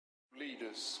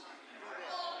leaders.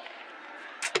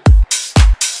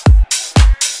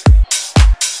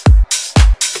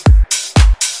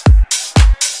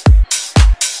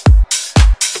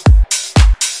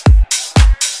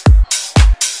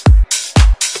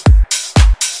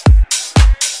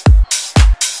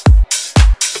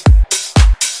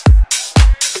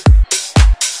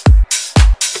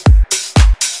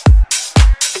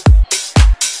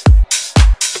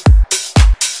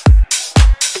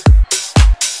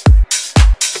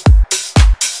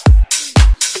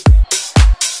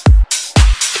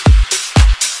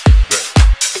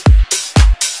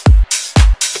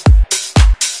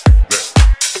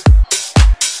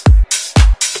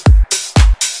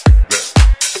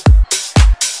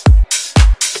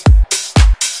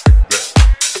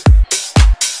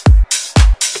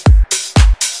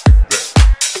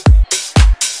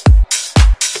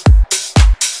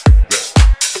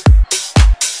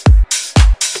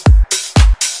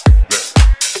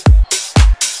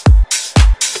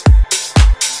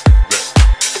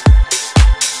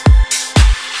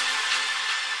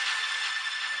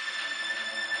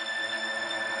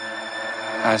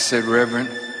 I said, Reverend,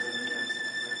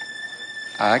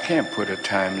 I can't put a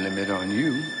time limit on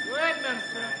you.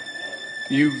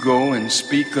 You go and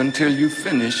speak until you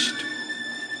finished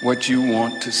what you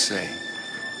want to say.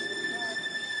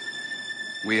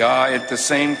 We are at the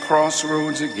same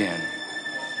crossroads again.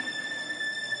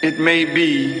 It may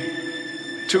be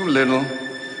too little,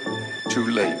 too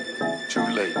late, too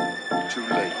late, too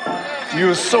late.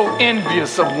 You're so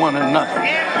envious of one another.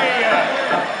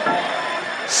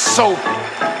 So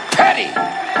petty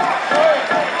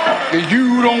that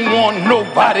you don't want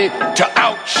nobody to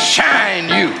outshine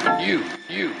you. You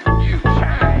shine, you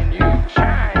shine, you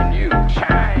shine, you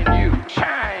shine, you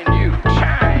shine, you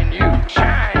shine, you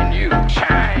shine, you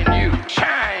shine, you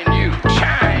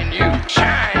shine, you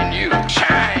shine, you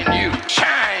shine, you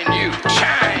shine, you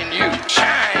shine, you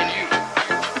shine, you.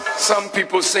 Some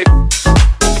people say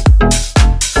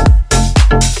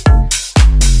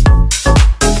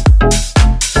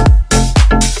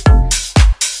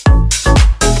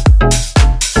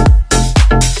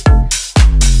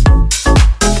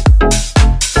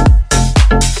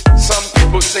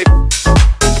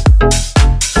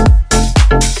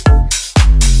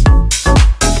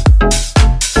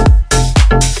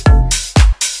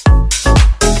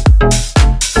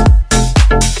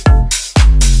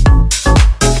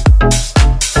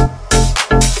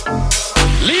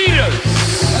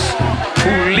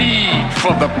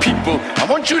for the people. I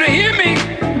want you to hear me.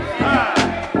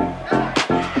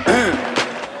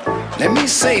 Let me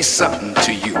say something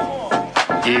to you.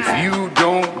 If you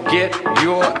don't get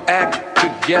your act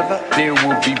together, there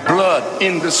will be blood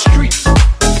in the street.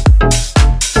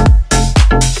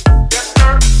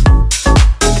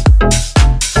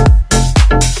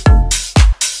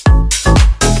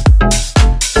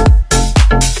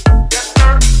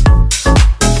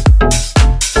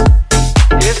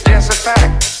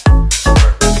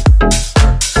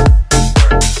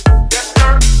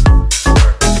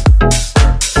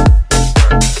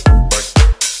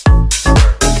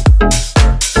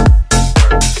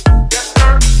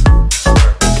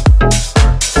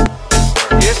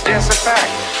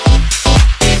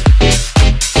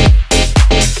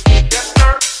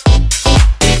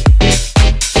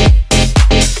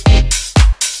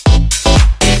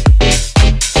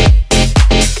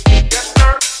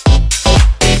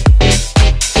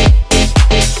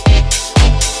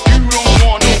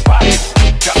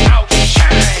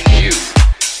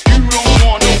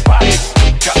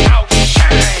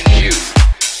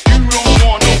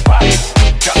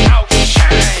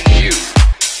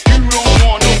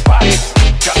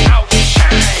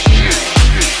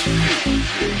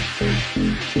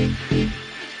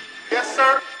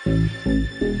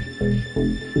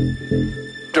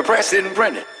 The press didn't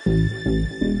print it.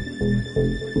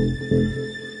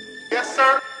 Yes,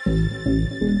 sir.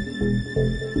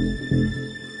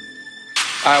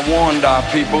 I warned our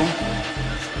people,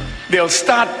 they'll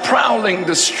start prowling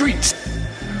the streets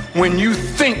when you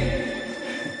think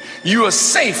you are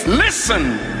safe.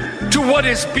 Listen to what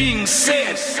is being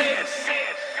said.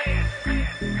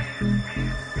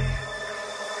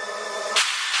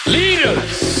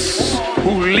 Leaders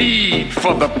who lead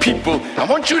for the people. I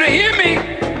want you to hear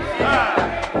me.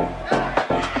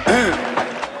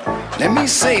 Let me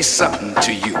say something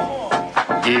to you.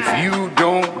 If you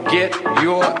don't get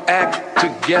your act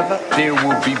together, there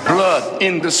will be blood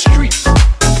in the street.